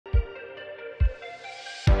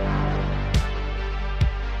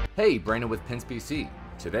Hey, Brandon with Pence PC.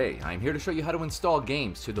 Today, I'm here to show you how to install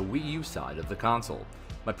games to the Wii U side of the console.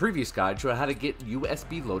 My previous guide showed how to get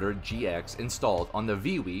USB Loader GX installed on the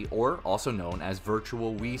vWii, or also known as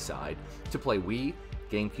Virtual Wii side, to play Wii,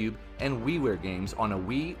 GameCube, and WiiWare games on a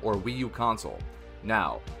Wii or Wii U console.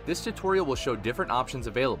 Now, this tutorial will show different options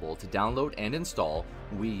available to download and install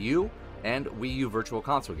Wii U and Wii U Virtual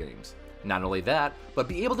Console games. Not only that, but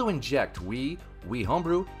be able to inject Wii, Wii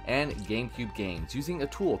Homebrew, and GameCube games using a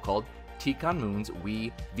tool called Tikanmun's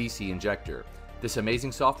Wii VC Injector. This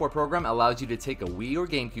amazing software program allows you to take a Wii or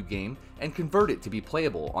GameCube game and convert it to be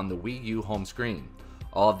playable on the Wii U home screen.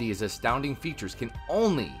 All of these astounding features can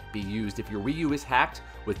only be used if your Wii U is hacked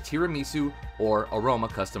with Tiramisu or Aroma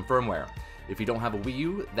custom firmware. If you don't have a Wii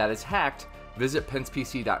U that is hacked, visit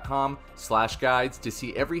pencepc.com/guides to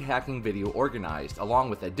see every hacking video organized, along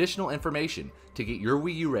with additional information to get your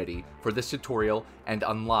Wii U ready for this tutorial and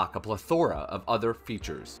unlock a plethora of other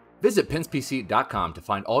features. Visit pencepc.com to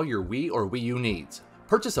find all your Wii or Wii U needs.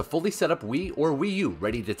 Purchase a fully set up Wii or Wii U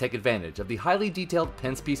ready to take advantage of the highly detailed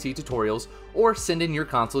Pence PC tutorials, or send in your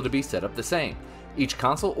console to be set up the same. Each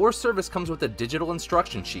console or service comes with a digital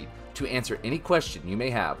instruction sheet to answer any question you may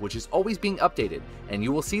have, which is always being updated, and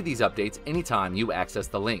you will see these updates anytime you access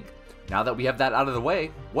the link. Now that we have that out of the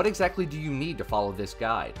way, what exactly do you need to follow this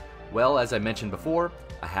guide? Well, as I mentioned before,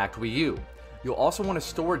 a hacked Wii U. You'll also want a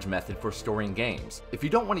storage method for storing games. If you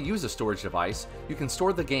don't want to use a storage device, you can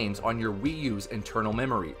store the games on your Wii U's internal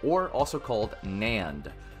memory, or also called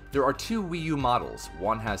NAND. There are two Wii U models.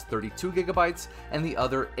 One has 32 gigabytes and the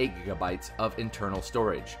other 8 gigabytes of internal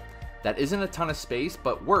storage. That isn't a ton of space,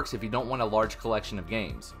 but works if you don't want a large collection of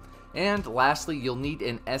games. And lastly, you'll need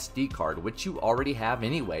an SD card, which you already have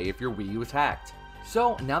anyway if your Wii U is hacked.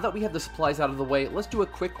 So now that we have the supplies out of the way, let's do a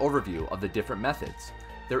quick overview of the different methods.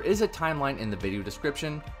 There is a timeline in the video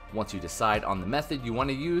description. Once you decide on the method you want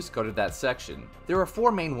to use, go to that section. There are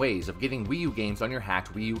 4 main ways of getting Wii U games on your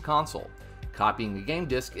hacked Wii U console. Copying a game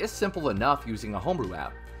disc is simple enough using a Homebrew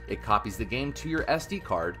app. It copies the game to your SD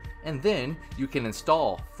card, and then you can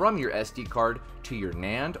install from your SD card to your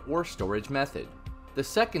NAND or storage method. The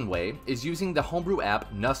second way is using the Homebrew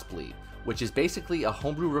app NUSspli, which is basically a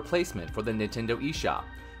Homebrew replacement for the Nintendo eShop.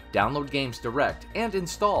 Download games direct and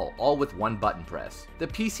install all with one button press. The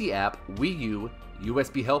PC app Wii U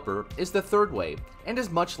USB Helper is the third way and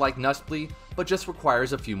is much like NUSspli, but just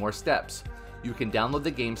requires a few more steps. You can download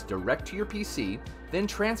the games direct to your PC, then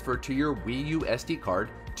transfer to your Wii U SD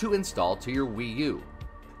card to install to your Wii U.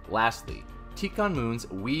 Lastly, Tikanmun's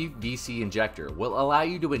Wii VC Injector will allow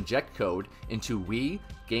you to inject code into Wii,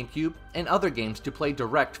 GameCube, and other games to play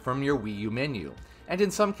direct from your Wii U menu, and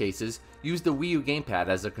in some cases, use the Wii U gamepad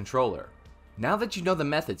as a controller. Now that you know the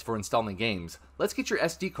methods for installing games, let's get your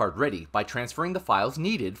SD card ready by transferring the files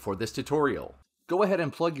needed for this tutorial. Go ahead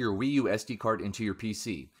and plug your Wii U SD card into your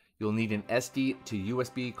PC. You'll need an SD to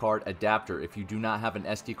USB card adapter if you do not have an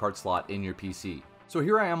SD card slot in your PC. So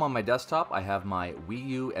here I am on my desktop. I have my Wii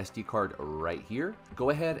U SD card right here.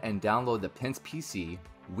 Go ahead and download the Pence PC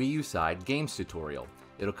Wii U side games tutorial.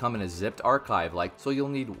 It'll come in a zipped archive, so you'll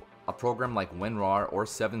need a program like WinRAR or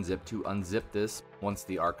 7-zip to unzip this. Once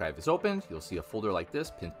the archive is opened, you'll see a folder like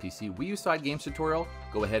this, Pence PC Wii U side games tutorial.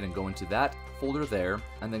 Go ahead and go into that folder there,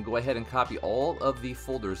 and then go ahead and copy all of the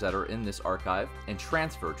folders that are in this archive and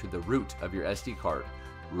transfer to the root of your SD card.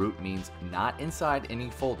 Root means not inside any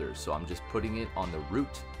folders, so I'm just putting it on the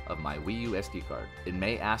root of my Wii U SD card. It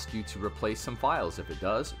may ask you to replace some files. If it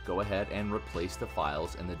does, go ahead and replace the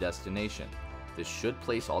files in the destination. This should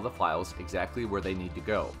place all the files exactly where they need to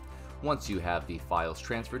go. Once you have the files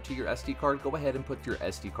transferred to your SD card, go ahead and put your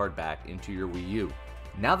SD card back into your Wii U.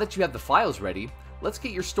 Now that you have the files ready, let's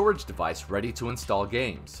get your storage device ready to install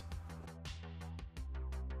games.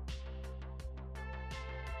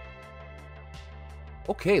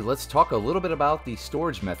 Okay, let's talk a little bit about the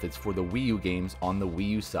storage methods for the Wii U games on the Wii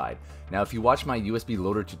U side. Now, if you watch my USB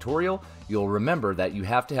loader tutorial, you'll remember that you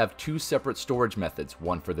have to have 2 separate storage methods,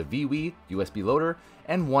 one for the vWii USB loader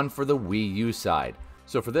and one for the Wii U side.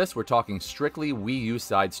 So for this, we're talking strictly Wii U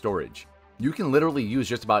side storage. You can literally use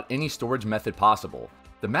just about any storage method possible.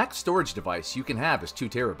 The max storage device you can have is 2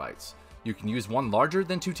 terabytes. You can use one larger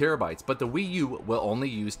than 2 terabytes, but the Wii U will only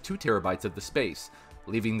use 2 terabytes of the space,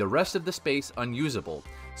 leaving the rest of the space unusable.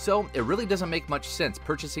 So it really doesn't make much sense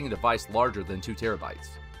purchasing a device larger than 2 terabytes.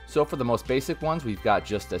 So for the most basic ones, we've got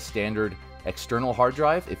just a standard external hard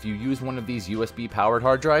drive. If you use one of these USB powered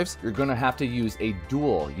hard drives, you're going to have to use a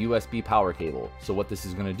dual USB power cable. So what this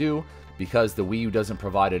is going to do, because the Wii U doesn't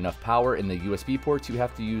provide enough power in the USB ports, you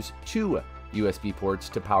have to use 2 USB ports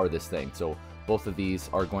to power this thing. So both of these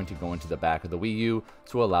are going to go into the back of the Wii U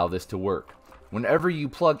to allow this to work. Whenever you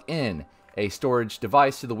plug in a storage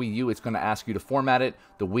device to the Wii U, it's going to ask you to format it.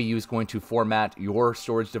 The Wii U is going to format your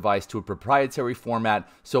storage device to a proprietary format,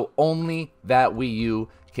 so only that Wii U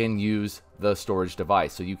can use the storage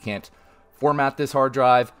device. So you can't format this hard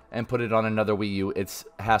drive and put it on another Wii U. It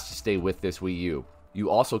has to stay with this Wii U. You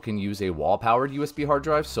also can use a wall-powered USB hard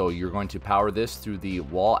drive, so you're going to power this through the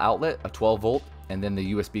wall outlet, a 12-volt, and then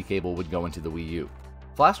the USB cable would go into the Wii U.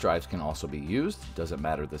 Flash drives can also be used, doesn't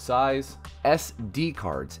matter the size. SD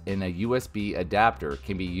cards in a USB adapter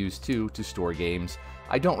can be used too to store games.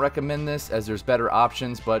 I don't recommend this as there's better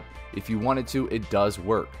options, but if you wanted to, it does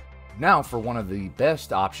work. Now for one of the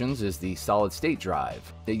best options is the solid state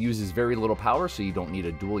drive. It uses very little power, so you don't need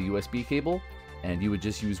a dual USB cable, and you would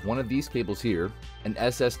just use one of these cables here, an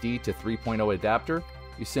SSD to 3.0 adapter.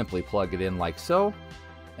 You simply plug it in like so,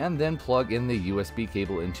 and then plug in the USB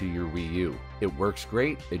cable into your Wii U. It works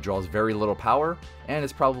great, it draws very little power, and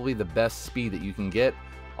it's probably the best speed that you can get,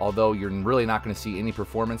 although you're really not going to see any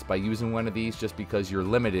performance by using one of these just because you're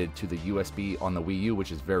limited to the USB on the Wii U,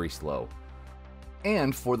 which is very slow.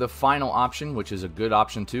 And for the final option, which is a good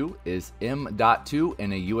option too, is M.2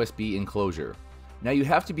 and a USB enclosure. Now you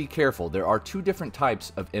have to be careful, there are two different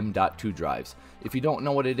types of M.2 drives. If you don't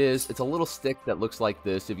know what it is, it's a little stick that looks like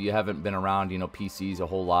this. If you haven't been around, PCs a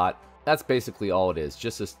whole lot, that's basically all it is,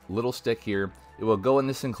 just this little stick here. It will go in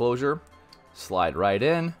this enclosure, slide right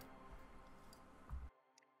in,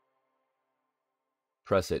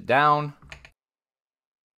 press it down,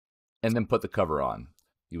 and then put the cover on.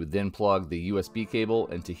 You would then plug the USB cable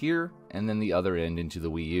into here, and then the other end into the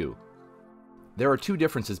Wii U. There are two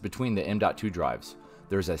differences between the M.2 drives.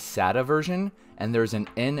 There's a SATA version, and there's an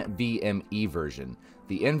NVMe version.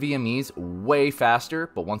 The NVMe is way faster,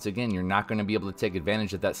 but once again, you're not going to be able to take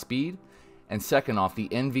advantage of that speed. And second off, the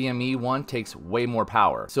NVMe one takes way more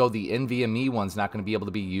power. So the NVMe one's not going to be able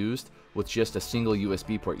to be used with just a single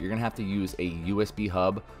USB port. You're going to have to use a USB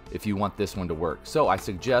hub if you want this one to work. So I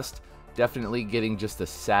suggest definitely getting just the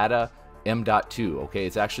SATA M.2, okay?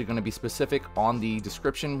 It's actually going to be specific on the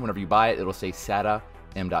description. Whenever you buy it, it'll say SATA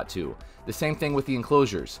M.2. The same thing with the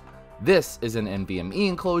enclosures. This is an NVMe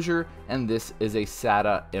enclosure, and this is a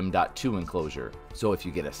SATA M.2 enclosure. So if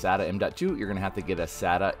you get a SATA M.2, you're going to have to get a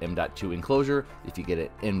SATA M.2 enclosure. If you get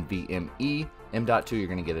an NVMe M.2, you're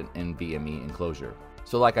going to get an NVMe enclosure.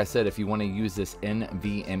 So like I said, if you want to use this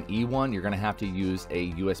NVMe one, you're going to have to use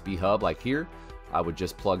a USB hub like here. I would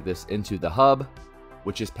just plug this into the hub,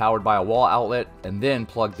 which is powered by a wall outlet, and then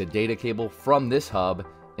plug the data cable from this hub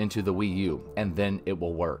into the Wii U, and then it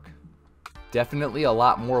will work. Definitely a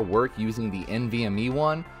lot more work using the NVMe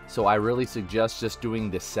one, so I really suggest just doing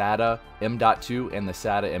the SATA M.2 and the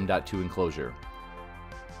SATA M.2 enclosure.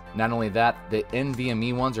 Not only that, the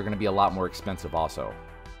NVMe ones are going to be a lot more expensive also.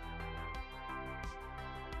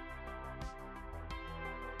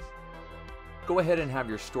 Go ahead and have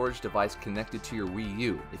your storage device connected to your Wii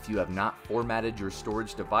U. If you have not formatted your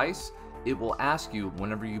storage device, it will ask you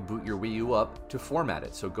whenever you boot your Wii U up to format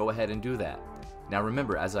it, so go ahead and do that. Now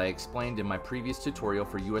remember, as I explained in my previous tutorial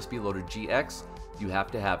for USB Loader GX, you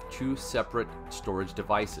have to have two separate storage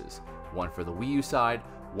devices, one for the Wii U side,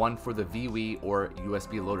 one for the vWii or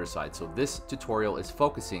USB Loader side. So this tutorial is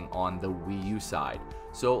focusing on the Wii U side.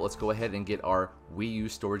 So let's go ahead and get our Wii U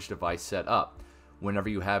storage device set up. Whenever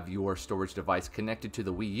you have your storage device connected to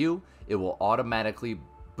the Wii U, it will automatically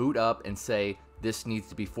boot up and say this needs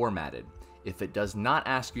to be formatted. If it does not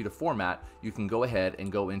ask you to format, you can go ahead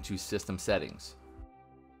and go into System Settings.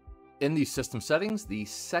 In the System Settings, the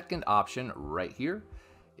second option right here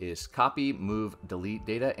is Copy, Move, Delete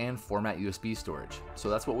Data, and Format USB Storage.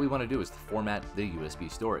 So that's what we want to do, is to format the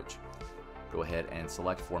USB storage. Go ahead and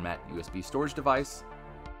select Format USB Storage Device.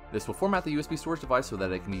 This will format the USB storage device so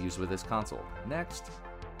that it can be used with this console. Next,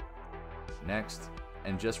 next,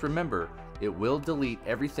 and just remember, it will delete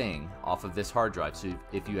everything off of this hard drive. So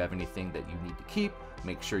if you have anything that you need to keep,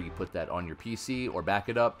 make sure you put that on your PC or back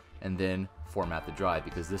it up and then format the drive,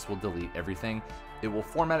 because this will delete everything. It will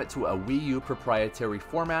format it to a Wii U proprietary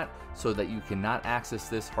format so that you cannot access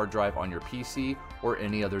this hard drive on your PC or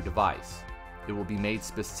any other device. It will be made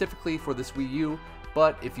specifically for this Wii U,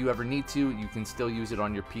 but if you ever need to, you can still use it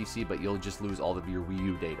on your PC, but you'll just lose all of your Wii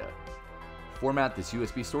U data. Format this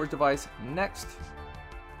USB storage device, next,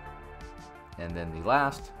 and then the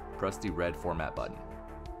last, press the red format button.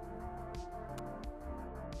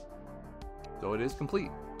 So it is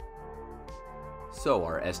complete. So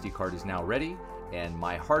our SD card is now ready, and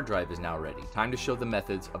my hard drive is now ready. Time to show the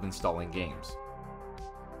methods of installing games.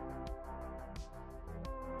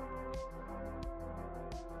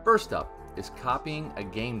 First up is copying a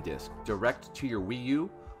game disc direct to your Wii U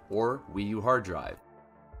or Wii U hard drive.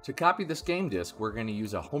 To copy this game disk, we're going to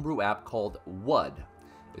use a Homebrew app called WUD.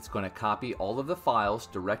 It's going to copy all of the files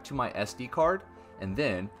direct to my SD card, and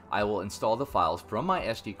then I will install the files from my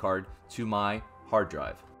SD card to my hard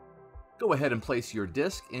drive. Go ahead and place your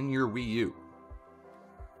disk in your Wii U.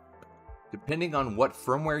 Depending on what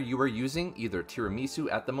firmware you are using, either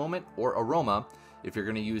Tiramisu at the moment or Aroma, if you're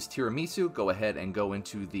going to use Tiramisu, go ahead and go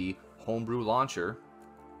into the Homebrew launcher.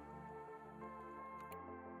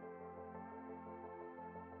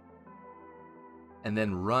 And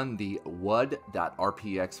then run the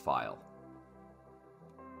wud.rpx file.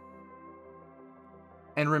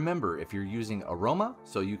 And remember, if you're using Aroma,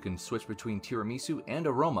 so you can switch between Tiramisu and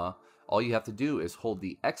Aroma, all you have to do is hold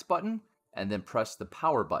the X button and then press the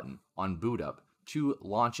power button on boot up to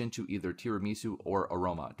launch into either Tiramisu or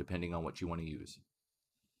Aroma, depending on what you want to use.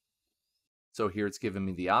 So here it's giving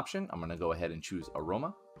me the option. I'm going to go ahead and choose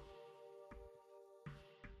Aroma.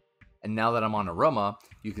 And now that I'm on Aroma,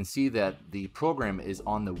 you can see that the program is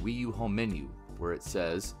on the Wii U home menu where it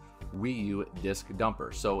says Wii U disk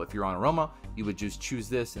dumper. So if you're on Aroma, you would just choose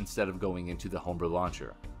this instead of going into the Homebrew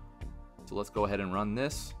launcher. So let's go ahead and run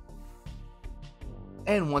this.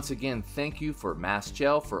 And once again, thank you for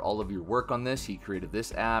Maschell for all of your work on this. He created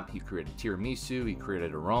this app, he created Tiramisu, he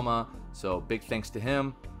created Aroma. So big thanks to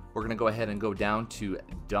him. We're gonna go ahead and go down to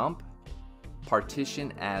dump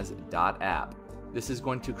partition as .app. This is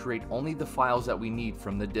going to create only the files that we need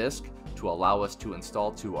from the disk to allow us to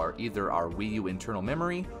install to either our Wii U internal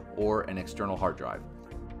memory or an external hard drive.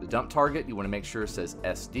 The dump target, you want to make sure it says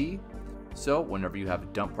SD. So whenever you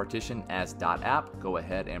have dump partition as .app, go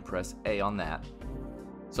ahead and press A on that.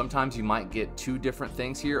 Sometimes you might get two different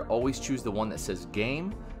things here. Always choose the one that says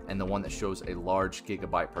game and the one that shows a large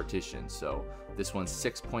gigabyte partition. So this one's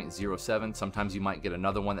 6.07. Sometimes you might get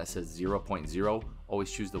another one that says 0.0. Always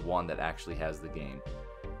choose the one that actually has the game.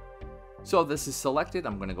 So this is selected.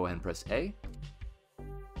 I'm going to go ahead and press A.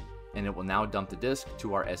 And it will now dump the disk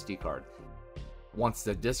to our SD card. Once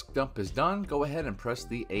the disk dump is done, go ahead and press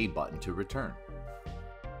the A button to return.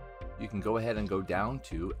 You can go ahead and go down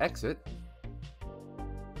to Exit.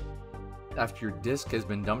 After your disk has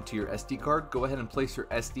been dumped to your SD card, go ahead and place your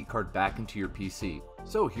SD card back into your PC.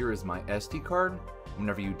 So here is my SD card.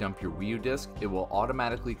 Whenever you dump your Wii U disk, it will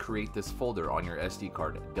automatically create this folder on your SD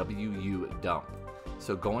card, WU dump.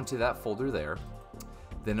 So go into that folder there.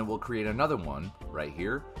 Then it will create another one right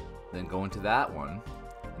here. Then go into that one.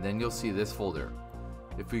 And then you'll see this folder.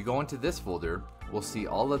 If we go into this folder, we'll see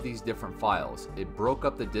all of these different files. It broke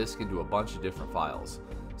up the disk into a bunch of different files.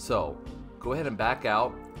 So go ahead and back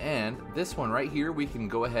out, and this one right here we can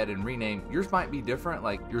go ahead and rename. Yours might be different,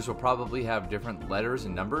 like yours will probably have different letters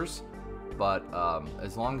and numbers, but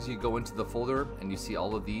as long as you go into the folder and you see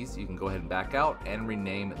all of these, you can go ahead and back out and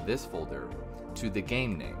rename this folder to the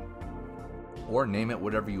game name, or name it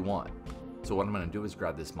whatever you want. So what I'm going to do is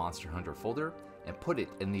grab this Monster Hunter folder and put it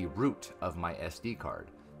in the root of my SD card.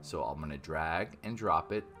 So I'm going to drag and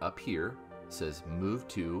drop it up here. It says move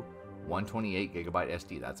to 128 gigabyte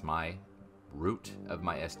SD. That's my root of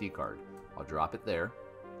my SD card. I'll drop it there.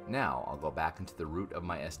 Now I'll go back into the root of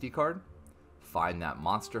my SD card, find that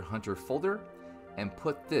Monster Hunter folder, and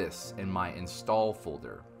put this in my install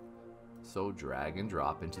folder. So drag and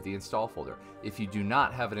drop into the install folder. If you do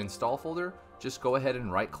not have an install folder, just go ahead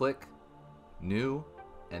and right click, new,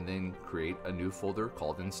 and then create a new folder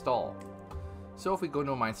called install. So if we go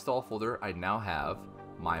to my install folder, I now have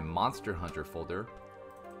my Monster Hunter folder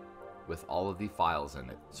with all of the files in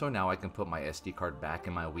it. So now I can put my SD card back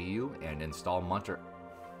in my Wii U and install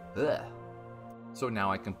So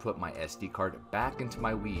now I can put my SD card back into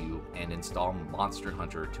my Wii U and install Monster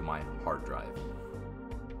Hunter to my hard drive.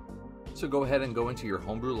 So go ahead and go into your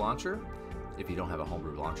Homebrew launcher. If you don't have a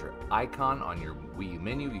Homebrew launcher icon on your Wii U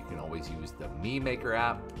menu, you can always use the Me Maker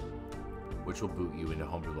app, which will boot you into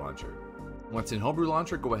Homebrew launcher. Once in Homebrew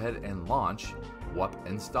launcher, go ahead and launch WUP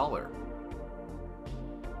installer.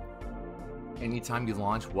 Anytime you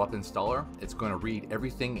launch WUP installer, it's going to read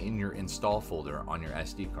everything in your install folder on your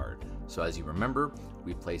SD card. So as you remember,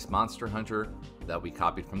 we placed Monster Hunter that we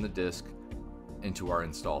copied from the disk into our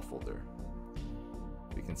install folder.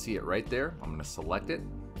 We can see it right there. I'm going to select it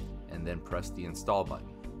and then press the install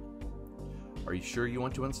button. Are you sure you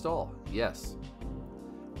want to install? Yes.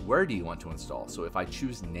 Where do you want to install? So if I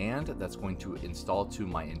choose NAND, that's going to install to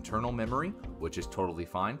my internal memory, which is totally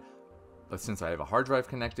fine. But since I have a hard drive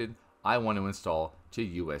connected, I want to install to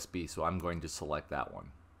USB, so I'm going to select that one.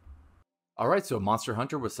 Alright, so Monster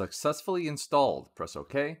Hunter was successfully installed. Press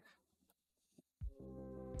OK.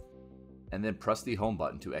 And then press the home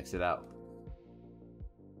button to exit out.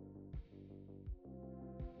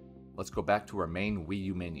 Let's go back to our main Wii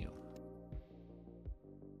U menu.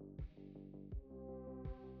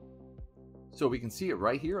 So we can see it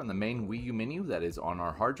right here on the main Wii U menu that is on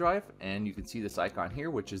our hard drive, and you can see this icon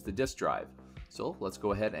here, which is the disk drive. So let's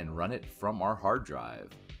go ahead and run it from our hard drive.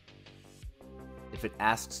 If it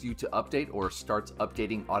asks you to update or starts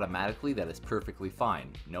updating automatically, that is perfectly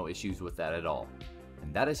fine. No issues with that at all.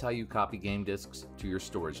 And that is how you copy game discs to your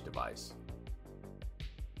storage device.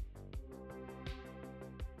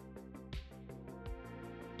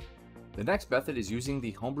 The next method is using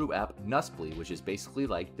the Homebrew app NUSspli, which is basically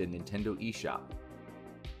like the Nintendo eShop.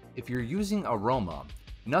 If you're using Aroma,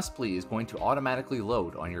 NUSspli is going to automatically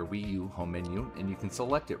load on your Wii U home menu, and you can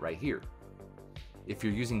select it right here. If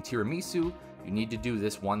you're using Tiramisu, you need to do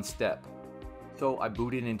this one step. So I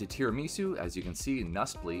booted into Tiramisu. As you can see,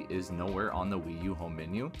 NUSspli is nowhere on the Wii U home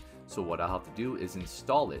menu. So what I'll have to do is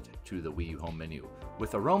install it to the Wii U home menu.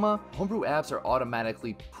 With Aroma, Homebrew apps are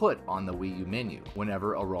automatically put on the Wii U menu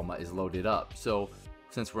whenever Aroma is loaded up. So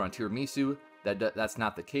since we're on Tiramisu, that's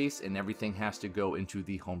not the case, and everything has to go into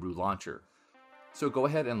the Homebrew launcher. So go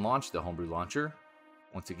ahead and launch the Homebrew launcher.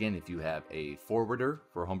 Once again, if you have a forwarder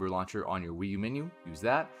for Homebrew launcher on your Wii U menu, use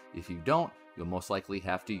that. If you don't, you'll most likely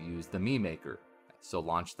have to use the Mi Maker. So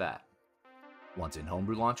launch that. Once in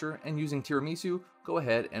Homebrew launcher and using Tiramisu, go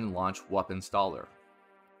ahead and launch WUP installer.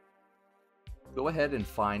 Go ahead and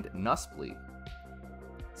find NUSspli,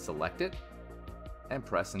 select it, and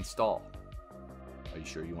press install. Are you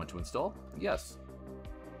sure you want to install? Yes.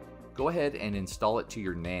 Go ahead and install it to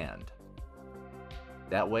your NAND.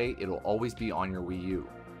 That way, it'll always be on your Wii U.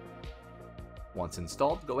 Once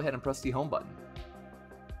installed, go ahead and press the home button.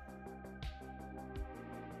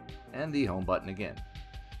 And the home button again.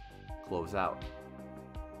 Close out.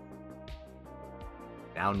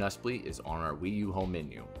 Now NUSspli is on our Wii U home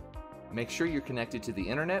menu. Make sure you're connected to the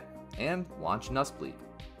internet and launch NUSspli.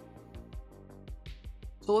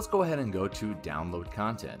 So let's go ahead and go to download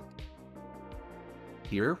content.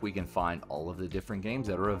 Here we can find all of the different games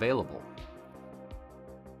that are available.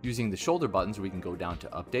 Using the shoulder buttons, we can go down to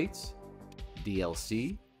updates,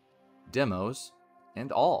 DLC, demos,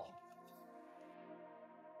 and all.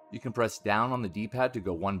 You can press down on the D-pad to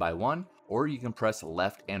go one by one, or you can press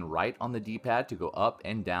left and right on the D-pad to go up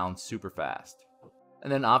and down super fast.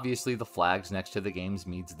 And then obviously the flags next to the games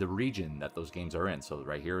means the region that those games are in. So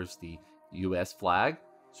right here is the US flag.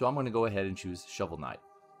 So I'm going to go ahead and choose Shovel Knight.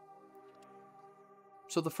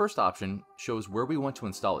 So the first option shows where we want to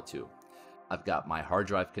install it to. I've got my hard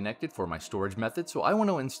drive connected for my storage method, so I want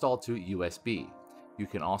to install to USB. You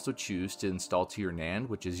can also choose to install to your NAND,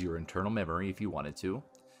 which is your internal memory if you wanted to.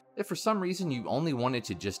 If for some reason you only wanted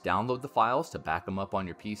to just download the files to back them up on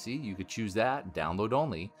your PC, you could choose that, download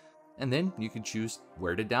only, and then you could choose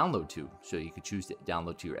where to download to. So you could choose to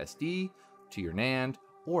download to your SD, to your NAND,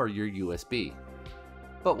 or your USB.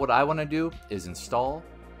 But what I want to do is install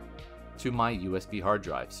to my USB hard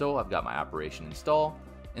drive. So I've got my operation install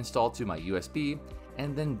to my USB,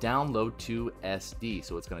 and then download to SD.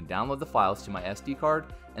 So it's going to download the files to my SD card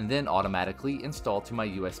and then automatically install to my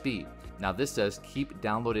USB. Now this says keep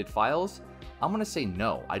downloaded files. I'm going to say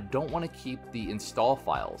no, I don't want to keep the install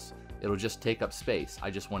files. It'll just take up space. I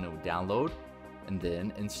just want to download and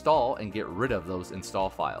then install and get rid of those install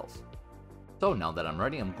files. So now that I'm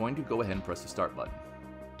ready, I'm going to go ahead and press the start button.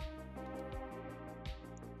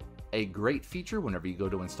 A great feature whenever you go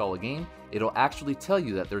to install a game, it'll actually tell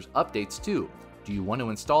you that there's updates too. Do you want to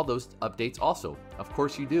install those updates also? Of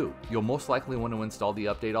course you do. You'll most likely want to install the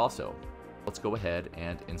update also. Let's go ahead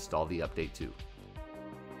and install the update too.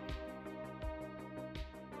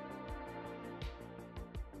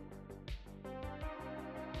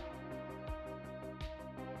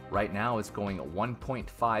 Right now it's going at 1.5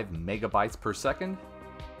 megabytes per second.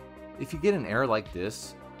 If you get an error like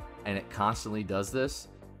this, and it constantly does this,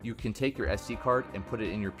 you can take your SD card and put it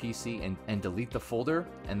in your PC and delete the folder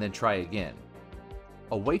and then try again.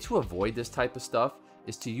 A way to avoid this type of stuff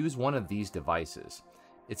is to use one of these devices.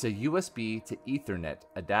 It's a USB to Ethernet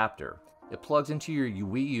adapter. It plugs into your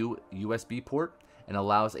Wii U USB port and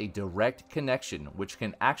allows a direct connection, which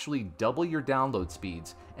can actually double your download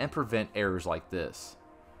speeds and prevent errors like this.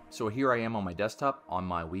 So here I am on my desktop on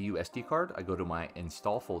my Wii U SD card. I go to my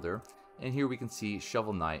install folder, and here we can see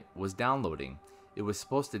Shovel Knight was downloading. It was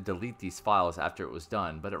supposed to delete these files after it was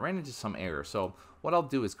done, but it ran into some error. So what I'll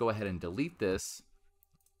do is go ahead and delete this,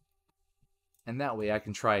 and that way I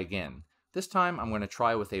can try again. This time I'm going to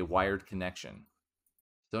try with a wired connection.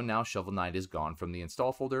 So now Shovel Knight is gone from the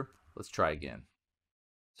install folder. Let's try again.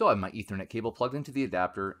 So I have my Ethernet cable plugged into the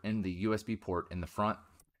adapter and the USB port in the front.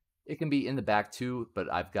 It can be in the back too,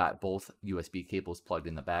 but I've got both USB cables plugged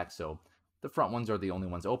in the back, so the front ones are the only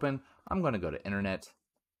ones open. I'm going to go to Internet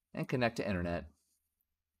and connect to Internet,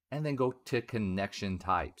 and then go to Connection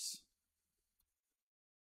Types.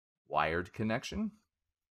 wired connection.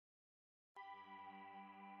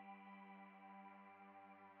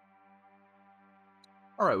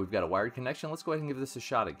 Alright, we've got a wired connection. Let's go ahead and give this a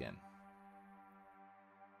shot again.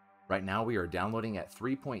 Right now we are downloading at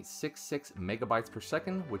 3.66 megabytes per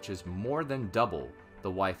second, which is more than double the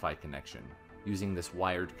Wi-Fi connection using this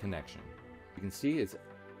wired connection. You can see it's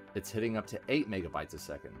hitting up to 8 megabytes a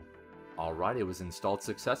second. Alright, it was installed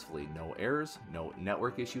successfully. No errors, no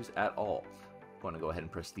network issues at all. I'm going to go ahead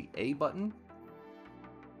and press the A button.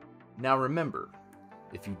 Now remember,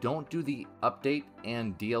 if you don't do the update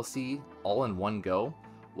and DLC all in one go,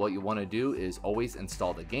 what you want to do is always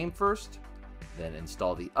install the game first, then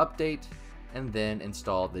install the update, and then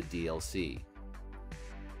install the DLC.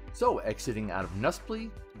 So exiting out of NUSspli,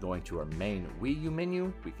 going to our main Wii U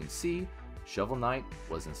menu, we can see Shovel Knight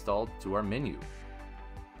was installed to our menu.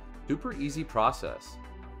 Super easy process.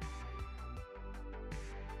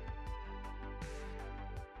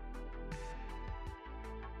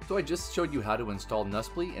 So I just showed you how to install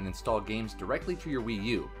NUSspli and install games directly to your Wii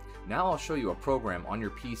U. Now I'll show you a program on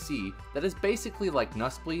your PC that is basically like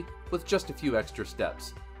NUSspli with just a few extra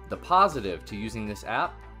steps. The positive to using this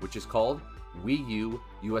app, which is called Wii U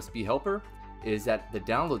USB Helper, is that the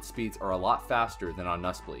download speeds are a lot faster than on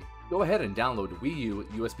NUSspli. Go ahead and download Wii U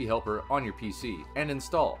USB Helper on your PC and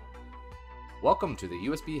install. Welcome to the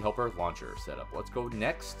USB Helper launcher setup. Let's go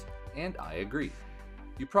next, and I agree.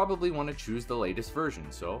 You probably want to choose the latest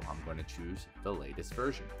version, so I'm going to choose the latest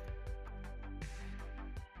version.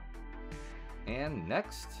 And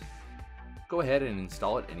next, go ahead and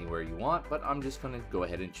install it anywhere you want, but I'm just going to go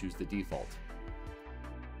ahead and choose the default.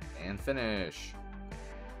 And finish.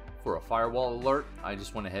 For a firewall alert, I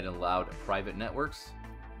just went ahead and allowed private networks,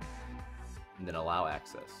 and then allow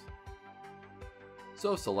access.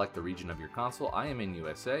 So select the region of your console. I am in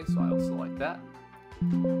USA, so I'll select that.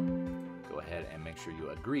 Go ahead and make sure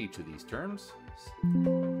you agree to these terms.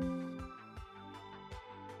 And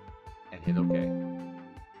hit OK.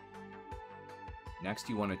 Next,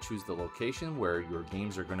 you want to choose the location where your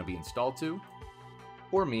games are going to be installed to.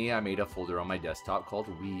 For me, I made a folder on my desktop called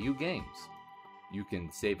Wii U Games. You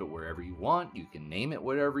can save it wherever you want, you can name it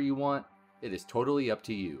whatever you want, it is totally up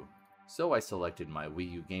to you. So I selected my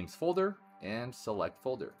Wii U Games folder and select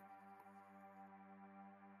folder.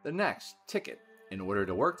 The next, ticket. In order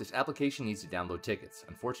to work, this application needs to download tickets.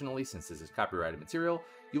 Unfortunately, since this is copyrighted material,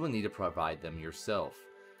 you will need to provide them yourself.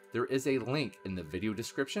 There is a link in the video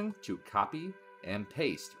description to copy and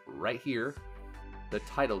paste right here the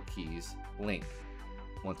title keys link.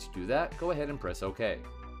 Once you do that, go ahead and press OK.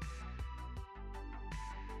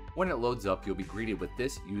 When it loads up, you'll be greeted with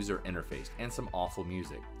this user interface and some awful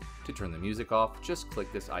music. To turn the music off, just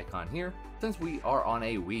click this icon here. Since we are on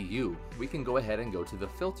a Wii U, we can go ahead and go to the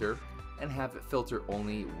filter and have it filter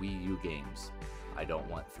only Wii U games. I don't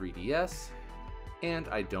want 3DS, and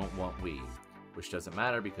I don't want Wii, which doesn't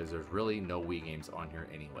matter because there's really no Wii games on here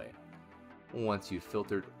anyway. Once you've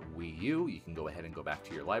filtered Wii U, you can go ahead and go back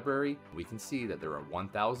to your library. We can see that there are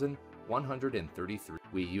 1,133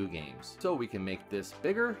 Wii U games. So we can make this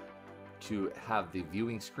bigger to have the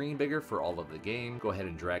viewing screen bigger for all of the games. Go ahead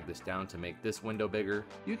and drag this down to make this window bigger.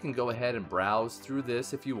 You can go ahead and browse through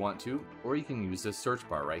this if you want to, or you can use this search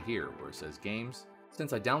bar right here where it says games.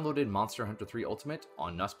 Since I downloaded Monster Hunter 3 Ultimate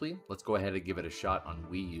on NUSspli, let's go ahead and give it a shot on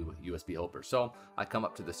Wii U USB Helper. So I come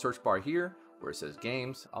up to the search bar here where it says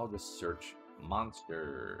games. I'll just search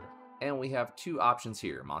Monster. And we have two options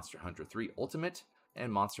here, Monster Hunter 3 Ultimate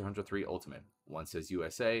and Monster Hunter 3 Ultimate. One says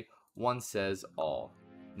USA, one says all.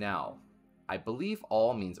 Now, I believe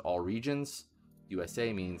all means all regions.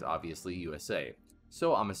 USA means obviously USA.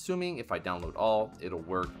 So I'm assuming if I download all, it'll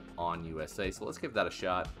work on USA. So let's give that a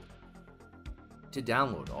shot. To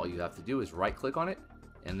download, all you have to do is right click on it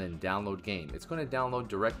and then download game. It's going to download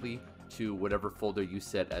directly to whatever folder you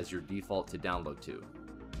set as your default to download to.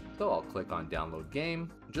 So I'll click on download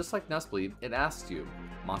game. Just like NUSspli, it asks you,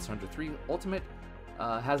 Monster Hunter 3 Ultimate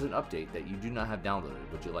has an update that you do not have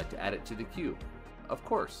downloaded. Would you like to add it to the queue? Of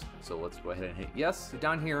course. So let's go ahead and hit yes. So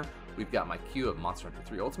down here, we've got my queue of Monster Hunter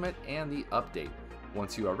 3 Ultimate and the update.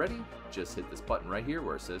 Once you are ready, just hit this button right here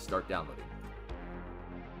where it says start downloading.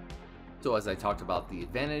 So as I talked about, the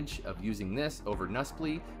advantage of using this over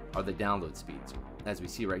NUSspli are the download speeds. As we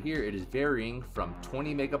see right here, it is varying from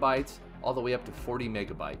 20 megabytes all the way up to 40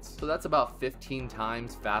 megabytes. So that's about 15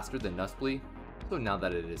 times faster than NUSspli. So now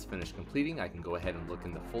that it is finished completing, I can go ahead and look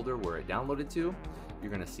in the folder where it downloaded to.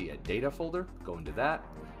 You're gonna see a data folder, go into that,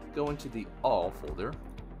 go into the all folder,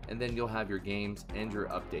 and then you'll have your games and your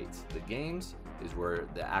updates. The games is where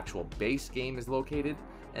the actual base game is located,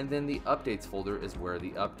 and then the updates folder is where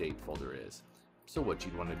the update folder is. So what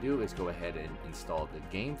you'd want to do is go ahead and install the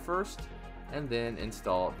game first, and then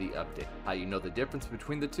install the update. How you know the difference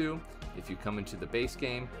between the two? If you come into the base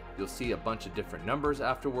game, you'll see a bunch of different numbers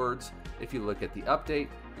afterwards. If you look at the update,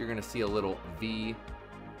 you're going to see a little V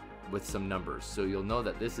with some numbers. So you'll know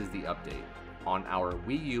that this is the update. On our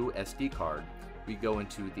Wii U SD card, we go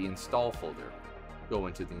into the install folder. Go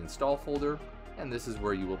into the install folder, and this is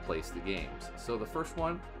where you will place the games. So the first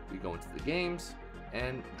one, we go into the games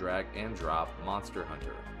and drag and drop Monster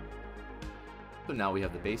Hunter. So now we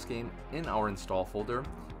have the base game in our install folder.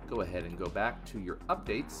 Go ahead and go back to your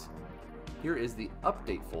updates. Here is the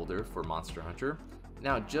update folder for Monster Hunter.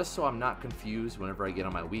 Now, just so I'm not confused whenever I get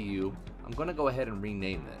on my Wii U, I'm going to go ahead and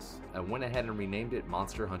rename this. I went ahead and renamed it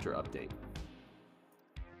Monster Hunter Update.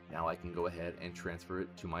 Now I can go ahead and transfer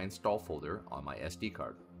it to my install folder on my SD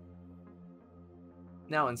card.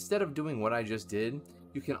 Now, instead of doing what I just did,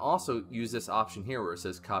 you can also use this option here where it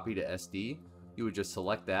says copy to SD. You would just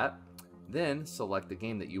select that, then select the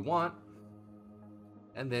game that you want,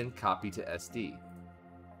 and then copy to SD.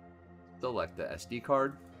 Select the SD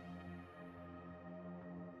card,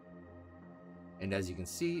 and as you can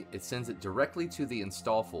see, it sends it directly to the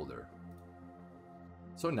install folder.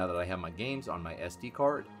 So now that I have my games on my SD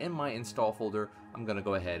card in my install folder, I'm going to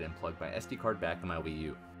go ahead and plug my SD card back in my Wii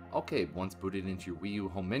U. Okay, once booted into your Wii U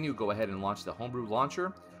home menu, go ahead and launch the Homebrew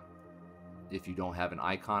launcher. If you don't have an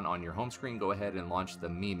icon on your home screen, go ahead and launch the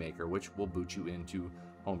Me Maker, which will boot you into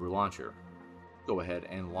Homebrew launcher. Go ahead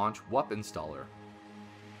and launch WUP installer.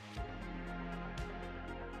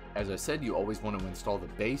 As I said, you always want to install the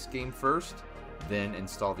base game first, then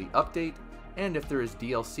install the update, and if there is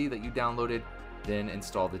DLC that you downloaded, then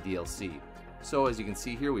install the DLC. So as you can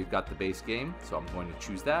see here, we've got the base game, so I'm going to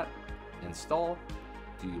choose that, install.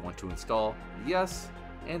 Do you want to install? Yes,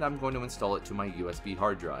 and I'm going to install it to my USB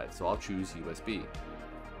hard drive, so I'll choose USB.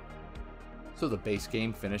 So the base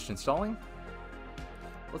game finished installing.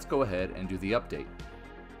 Let's go ahead and do the update. It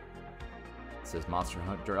says Monster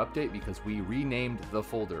Hunter Update because we renamed the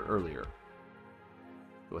folder earlier.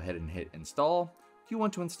 Go ahead and hit install. If you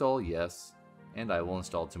want to install, yes, and I will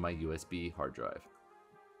install it to my USB hard drive.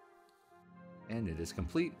 And it is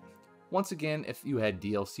complete. Once again, if you had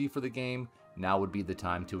DLC for the game, now would be the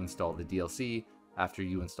time to install the DLC after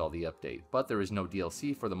you install the update. But there is no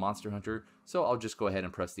DLC for the Monster Hunter, so I'll just go ahead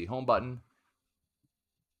and press the home button.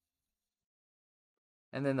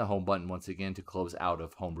 And then the home button once again to close out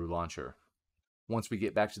of Homebrew Launcher. Once we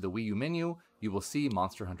get back to the Wii U menu, you will see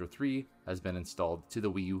Monster Hunter 3 has been installed to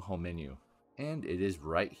the Wii U home menu. And it is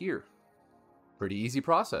right here. Pretty easy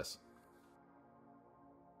process.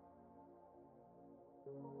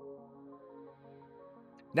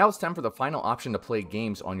 Now it's time for the final option to play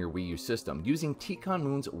games on your Wii U system using Ticon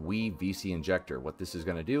Moon's Wii VC Injector. What this is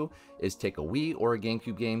going to do is take a Wii or a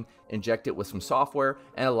GameCube game, inject it with some software,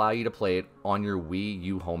 and allow you to play it on your Wii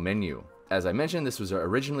U home menu. As I mentioned, this was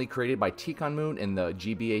originally created by Ticon Moon in the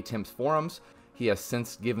GBA Temps forums. He has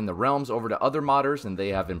since given the realms over to other modders and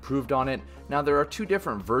they have improved on it. Now there are two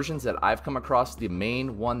different versions that I've come across. The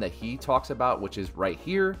main one that he talks about, which is right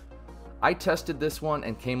here. I tested this one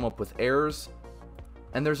and came up with errors.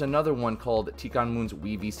 And there's another one called Ticon Moon's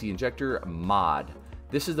Wii VC Injector Mod.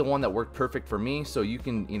 This is the one that worked perfect for me, so you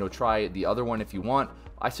can, try the other one if you want.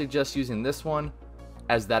 I suggest using this one,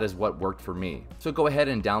 as that is what worked for me. So go ahead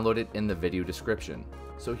and download it in the video description.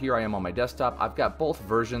 So here I am on my desktop. I've got both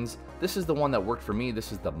versions. This is the one that worked for me.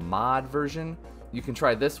 This is the mod version. You can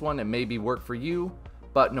try this one. It maybe work for you,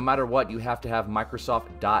 but no matter what, you have to have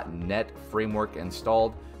Microsoft.NET framework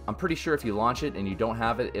installed. I'm pretty sure if you launch it and you don't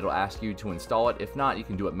have it, it'll ask you to install it. If not, you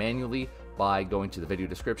can do it manually by going to the video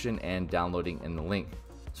description and downloading in the link.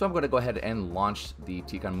 So I'm going to go ahead and launch the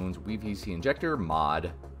Ticon Moon's Wii VC Injector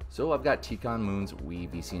mod. So I've got Ticon Moon's Wii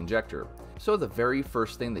VC Injector. So the very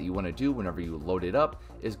first thing that you want to do whenever you load it up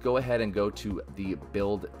is go ahead and go to the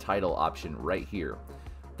build title option right here.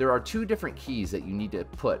 There are two different keys that you need to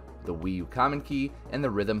put, the Wii U common key and the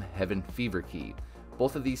Rhythm Heaven Fever key.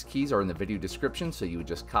 Both of these keys are in the video description, so you would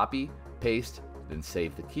just copy, paste, then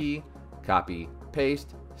save the key, copy,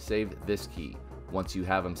 paste, save this key. Once you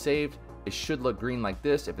have them saved, it should look green like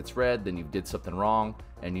this. If it's red, then you did something wrong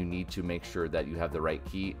and you need to make sure that you have the right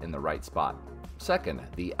key in the right spot. Second,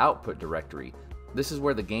 the output directory. This is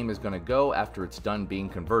where the game is going to go after it's done being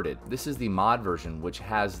converted. This is the mod version, which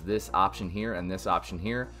has this option here and this option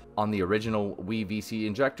here. On the original Wii VC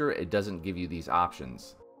Injector, it doesn't give you these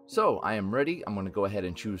options. So I am ready. I'm going to go ahead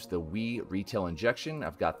and choose the Wii Retail Injection.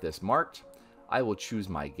 I've got this marked. I will choose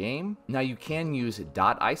my game. Now you can use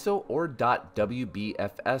 .iso or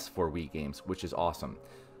 .wbfs for Wii games, which is awesome.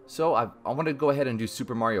 So I want to go ahead and do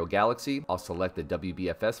Super Mario Galaxy. I'll select the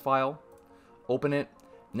WBFS file. open it.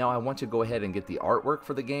 Now I want to go ahead and get the artwork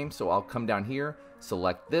for the game, so I'll come down here,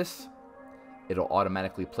 select this. It'll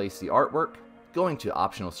automatically place the artwork. Going to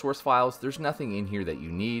optional source files, there's nothing in here that you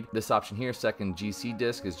need. This option here, second GC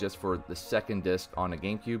disc, is just for the second disc on a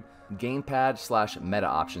GameCube. Gamepad / meta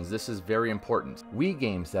options, this is very important. Wii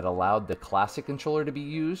games that allowed the classic controller to be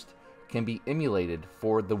used can be emulated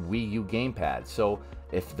for the Wii U gamepad. So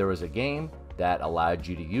if there was a game that allowed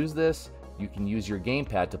you to use this, you can use your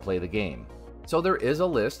gamepad to play the game. So there is a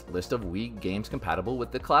list of Wii games compatible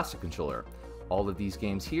with the classic controller. All of these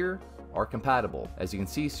games here are compatible. As you can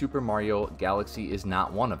see, Super Mario Galaxy is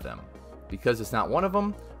not one of them. Because it's not one of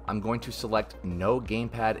them, I'm going to select no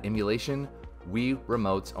gamepad emulation, Wii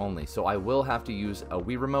remotes only. So I will have to use a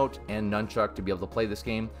Wii remote and nunchuck to be able to play this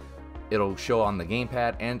game. It'll show on the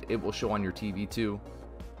gamepad and it will show on your TV too.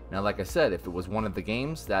 Now, like I said, if it was one of the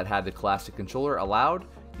games that had the classic controller allowed,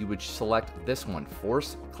 you would select this one,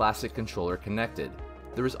 Force Classic Controller Connected.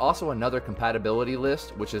 There is also another compatibility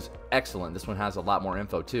list, which is excellent. This one has a lot more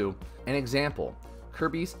info too. An example,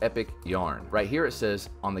 Kirby's Epic Yarn. Right here it says,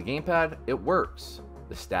 on the gamepad, it works.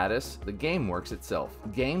 The status, the game works itself.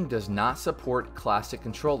 Game does not support classic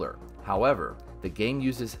controller. However, the game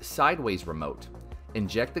uses sideways remote.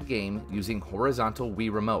 Inject the game using horizontal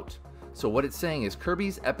Wii remote. So what it's saying is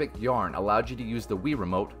Kirby's Epic Yarn allowed you to use the Wii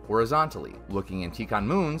remote horizontally. Looking in Tikan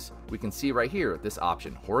Moons, we can see right here this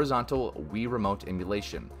option, horizontal Wii remote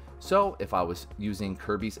emulation. So if I was using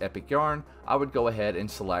Kirby's Epic Yarn, I would go ahead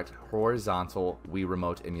and select horizontal Wii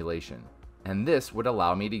remote emulation. And this would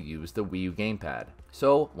allow me to use the Wii U gamepad.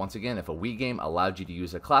 So once again, if a Wii game allowed you to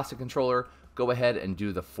use a classic controller, go ahead and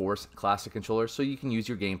do the Force Classic Controller so you can use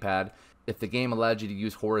your gamepad. If the game allowed you to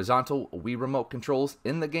use horizontal Wii remote controls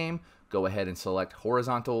in the game, go ahead and select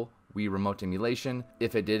horizontal Wii remote emulation.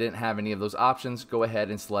 If it didn't have any of those options, go ahead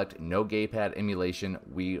and select no gamepad emulation,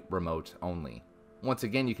 Wii remote only. Once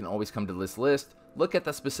again, you can always come to this list, look at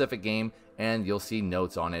the specific game, and you'll see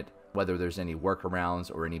notes on it, whether there's any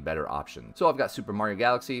workarounds or any better options. So I've got Super Mario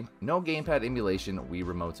Galaxy, no gamepad emulation, Wii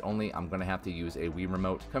remotes only. I'm gonna have to use a Wii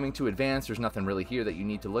remote. Coming to advanced, there's nothing really here that you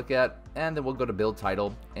need to look at, and then we'll go to build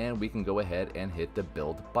title, and we can go ahead and hit the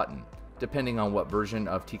build button. Depending on what version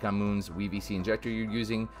of Tikan Moon's WiiVC injector you're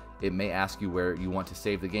using, it may ask you where you want to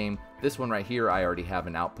save the game. This one right here, I already have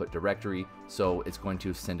an output directory, so it's going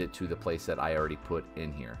to send it to the place that I already put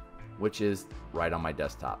in here, which is right on my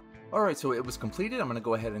desktop. Alright, so it was completed. I'm going to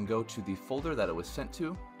go ahead and go to the folder that it was sent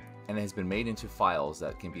to, and it has been made into files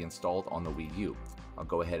that can be installed on the Wii U. I'll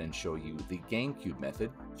go ahead and show you the GameCube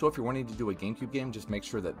method. So if you're wanting to do a GameCube game, just make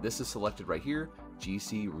sure that this is selected right here,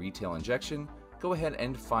 GC Retail Injection. Go ahead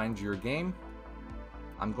and find your game.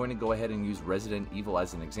 I'm going to go ahead and use Resident Evil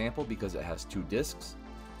as an example because it has 2 discs.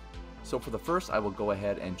 So for the first, I will go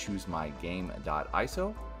ahead and choose my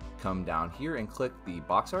game.iso, come down here and click the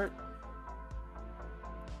box art.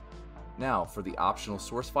 Now for the optional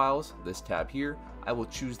source files, this tab here, I will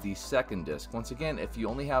choose the second disc. Once again, if you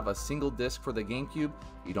only have a single disc for the GameCube,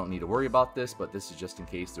 you don't need to worry about this, but this is just in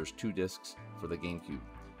case there's 2 discs for the GameCube.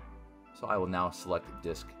 So I will now select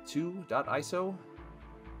disk2.iso.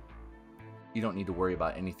 You don't need to worry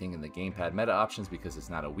about anything in the gamepad meta options because it's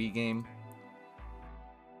not a Wii game.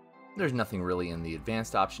 There's nothing really in the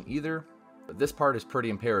advanced option either, but this part is pretty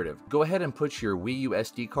imperative. Go ahead and put your Wii U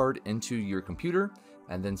SD card into your computer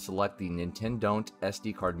and then select the Nintendo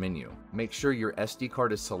SD card menu. Make sure your SD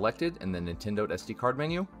card is selected in the Nintendo SD card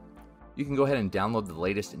menu. You can go ahead and download the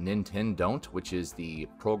latest Nintendo, which is the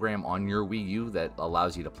program on your Wii U that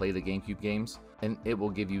allows you to play the GameCube games, and it will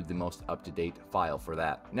give you the most up-to-date file for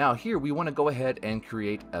that. Now here we want to go ahead and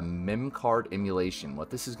create a mem card emulation. What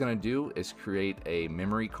this is going to do is create a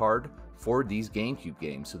memory card for these GameCube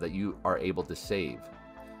games so that you are able to save.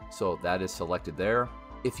 So that is selected there.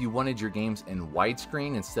 If you wanted your games in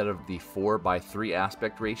widescreen instead of the 4:3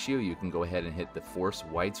 aspect ratio, you can go ahead and hit the Force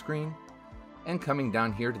Widescreen. And coming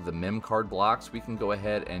down here to the mem card blocks, we can go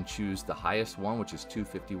ahead and choose the highest one, which is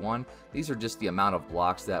 251. These are just the amount of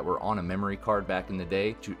blocks that were on a memory card back in the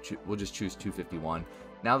day. We'll just choose 251.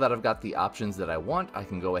 Now that I've got the options that I want, I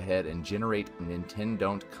can go ahead and generate a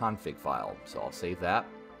Nintendo config file. So I'll save that.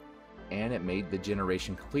 And it made the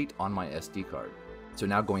generation complete on my SD card. So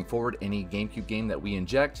now going forward, any GameCube game that we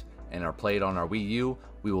inject and are played on our Wii U,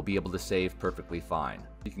 we will be able to save perfectly fine.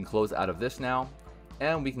 You can close out of this now,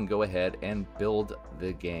 and we can go ahead and build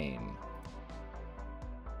the game.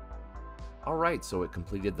 Alright, so it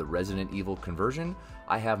completed the Resident Evil conversion.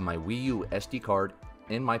 I have my Wii U SD card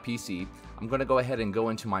in my PC. I'm going to go ahead and go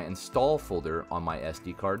into my install folder on my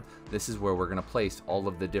SD card. This is where we're going to place all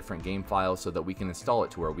of the different game files so that we can install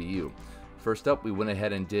it to our Wii U. First up, we went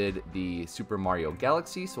ahead and did the Super Mario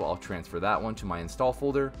Galaxy, so I'll transfer that one to my install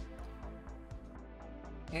folder.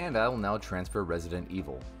 And I will now transfer Resident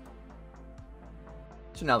Evil.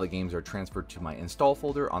 So now the games are transferred to my install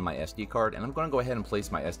folder on my SD card, and I'm going to go ahead and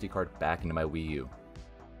place my SD card back into my Wii U.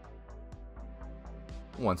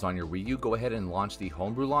 Once on your Wii U, go ahead and launch the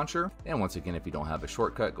Homebrew launcher, and once again, if you don't have a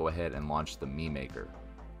shortcut, go ahead and launch the Me Maker.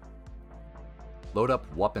 Load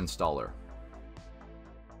up wWii installer.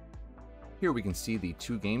 Here we can see the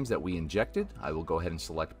two games that we injected. I will go ahead and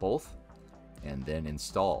select both, and then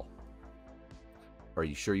install. Are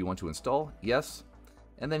you sure you want to install? Yes.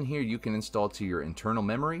 And then here you can install to your internal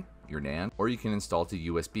memory, your NAND, or you can install to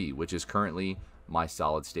USB, which is currently my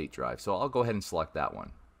solid state drive. So I'll go ahead and select that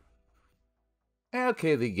one.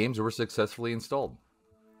 Okay, the games were successfully installed.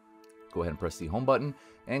 Go ahead and press the home button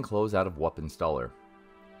and close out of wWii installer.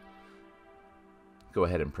 Go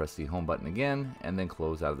ahead and press the home button again and then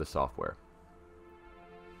close out of the software.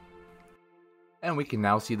 And we can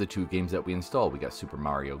now see the two games that we installed. We got Super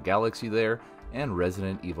Mario Galaxy there and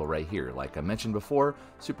Resident Evil right here. Like I mentioned before,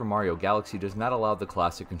 Super Mario Galaxy does not allow the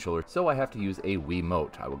classic controller, so I have to use a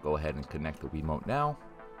Wiimote. I will go ahead and connect the Wiimote now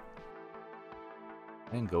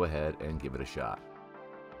and go ahead and give it a shot.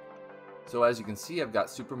 So as you can see, I've got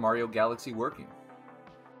Super Mario Galaxy working.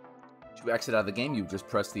 To exit out of the game, you just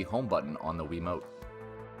press the home button on the Wiimote.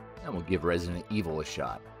 And we'll give Resident Evil a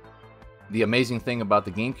shot. The amazing thing about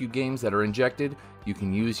the GameCube games that are injected, you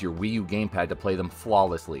can use your Wii U gamepad to play them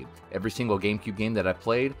flawlessly. Every single GameCube game that I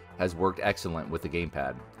played has worked excellent with the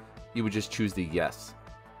gamepad. You would just choose the yes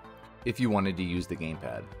if you wanted to use the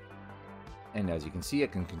gamepad. And as you can see, I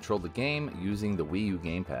can control the game using the Wii U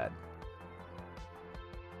gamepad.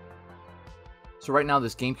 So right now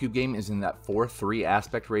this GameCube game is in that 4:3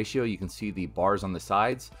 aspect ratio. You can see the bars on the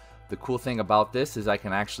sides. The cool thing about this is I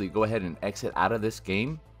can actually go ahead and exit out of this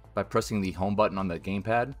game by pressing the home button on the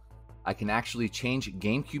gamepad. I can actually change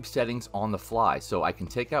GameCube settings on the fly, so I can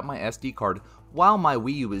take out my SD card while my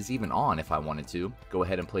Wii U is even on if I wanted to. Go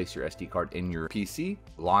ahead and place your SD card in your PC,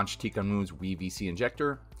 launch Tiramisu Wii VC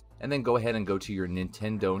Injector, and then go ahead and go to your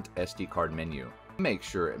Nintendo SD card menu. Make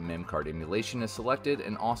sure mem card emulation is selected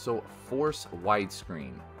and also force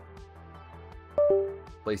widescreen.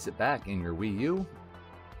 Place it back in your Wii U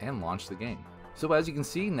and launch the game. So as you can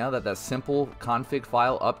see, now that simple config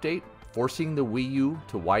file update, forcing the Wii U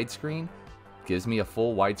to widescreen, gives me a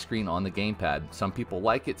full widescreen on the gamepad. Some people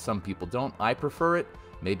like it, some people don't. I prefer it.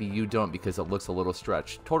 Maybe you don't because it looks a little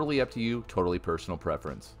stretched. Totally up to you, totally personal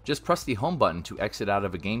preference. Just press the home button to exit out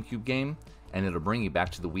of a GameCube game, and it'll bring you back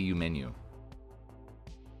to the Wii U menu.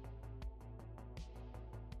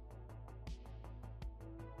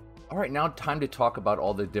 Alright, now time to talk about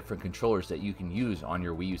all the different controllers that you can use on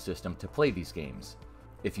your Wii U system to play these games.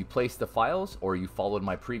 If you place the files or you followed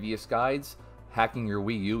my previous guides, hacking your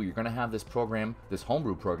Wii U, you're going to have this program, this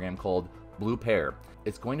homebrew program called Blue Pair.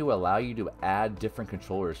 It's going to allow you to add different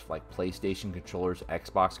controllers like PlayStation controllers,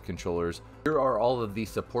 Xbox controllers. Here are all of the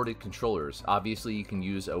supported controllers. Obviously, you can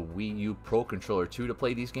use a Wii U Pro controller too to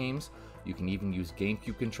play these games. You can even use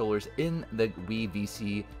GameCube controllers in the Wii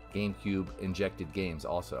VC GameCube injected games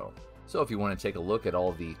also. So if you want to take a look at all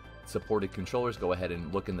of the supported controllers, go ahead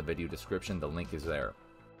and look in the video description. The link is there.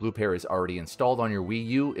 Blue Pair is already installed on your Wii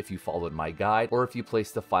U if you followed my guide or if you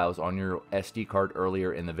placed the files on your SD card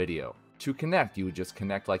earlier in the video. To connect, you would just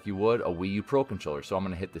connect like you would a Wii U Pro controller. So I'm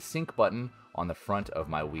going to hit the sync button on the front of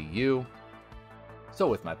my Wii U. So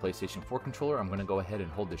with my PlayStation 4 controller, I'm going to go ahead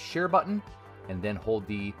and hold the share button and then hold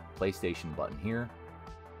the PlayStation button here.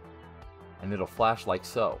 And it'll flash like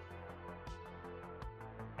so.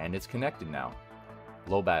 And it's connected now.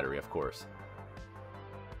 Low battery, of course.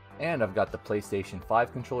 And I've got the PlayStation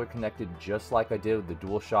 5 controller connected just like I did with the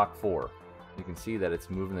DualShock 4. You can see that it's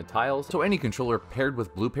moving the tiles. So any controller paired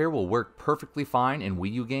with Blue Pair will work perfectly fine in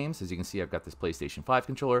Wii U games. As you can see, I've got this PlayStation 5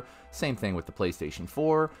 controller. Same thing with the PlayStation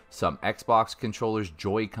 4. Some Xbox controllers,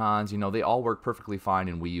 Joy-Cons, you know, they all work perfectly fine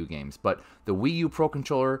in Wii U games. But the Wii U Pro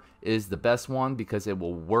controller is the best one because it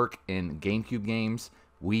will work in GameCube games,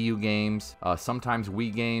 Wii U games, sometimes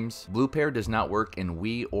Wii games. Blue Pair does not work in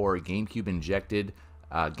Wii or GameCube injected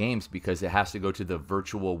games because it has to go to the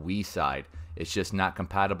virtual Wii side. It's just not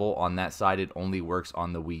compatible on that side. It only works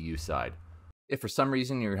on the Wii U side. If for some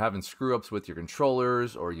reason you're having screw-ups with your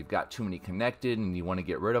controllers or you've got too many connected and you want to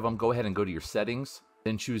get rid of them, go ahead and go to your settings.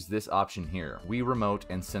 Then choose this option here, Wii Remote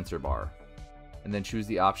and Sensor Bar. And then choose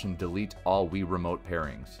the option Delete All Wii Remote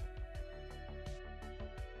Pairings.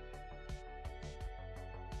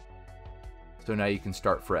 So now you can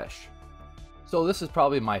start fresh. So this is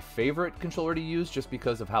probably my favorite controller to use just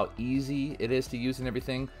because of how easy it is to use and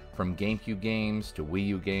everything, from GameCube games to Wii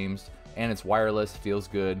U games. and it's wireless, feels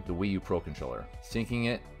good. The Wii U Pro controller. Syncing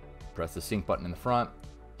it, press the sync button in the front,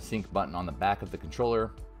 sync button on the back of the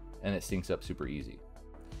controller, and it syncs up super easy.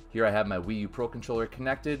 Here I have my Wii U Pro controller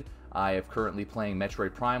connected. I am currently playing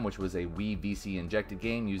Metroid Prime, which was a Wii VC injected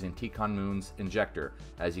game using Ticon Moon's injector.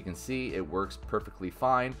 As you can see, it works perfectly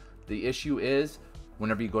fine. The issue is,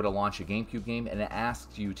 whenever you go to launch a GameCube game and it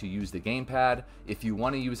asks you to use the gamepad, if you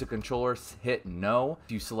want to use a controller, hit no.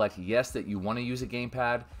 If you select yes that you want to use a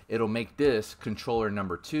gamepad, it'll make this controller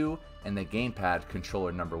number 2 and the gamepad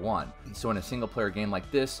controller number 1. So in a single player game like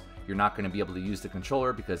this, you're not going to be able to use the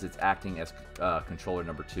controller because it's acting as controller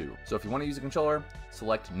number 2. So if you want to use a controller,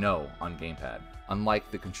 select no on gamepad.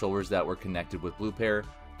 Unlike the controllers that were connected with Blue Pair,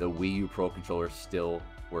 the Wii U Pro controller still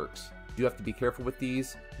works. You have to be careful with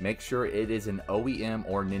these. Make sure it is an OEM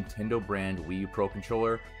or Nintendo brand Wii U Pro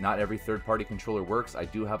controller. Not every third-party controller works. I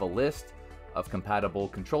do have a list of compatible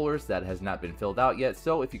controllers that has not been filled out yet,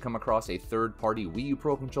 so if you come across a third-party Wii U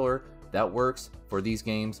Pro controller that works for these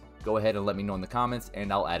games, go ahead and let me know in the comments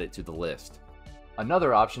and I'll add it to the list.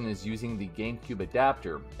 Another option is using the GameCube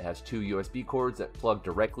adapter. It has 2 USB cords that plug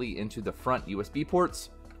directly into the front USB ports,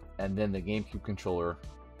 and then the GameCube controller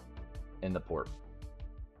in the port.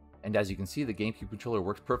 And as you can see, the GameCube controller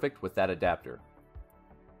works perfect with that adapter.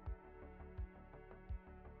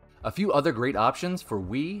 A few other great options for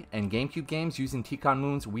Wii and GameCube games using Ticon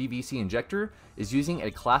Moon's Wii VC injector is using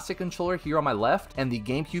a classic controller here on my left and the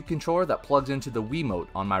GameCube controller that plugs into the Wiimote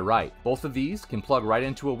on my right. Both of these can plug right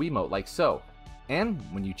into a Wiimote like so. And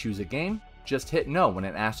when you choose a game, just hit no when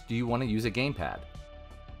it asks do you want to use a gamepad.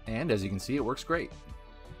 And as you can see, it works great.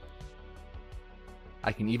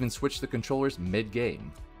 I can even switch the controllers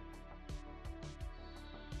mid-game.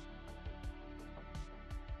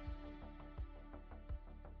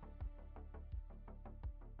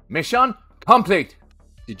 Mission complete!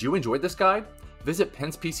 Did you enjoy this guide? Visit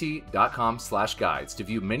pencepc.com/guides to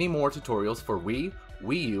view many more tutorials for Wii,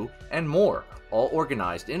 Wii U, and more, all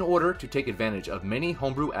organized in order to take advantage of many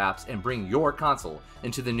homebrew apps and bring your console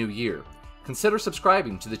into the new year. Consider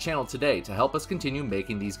subscribing to the channel today to help us continue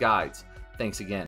making these guides. Thanks again.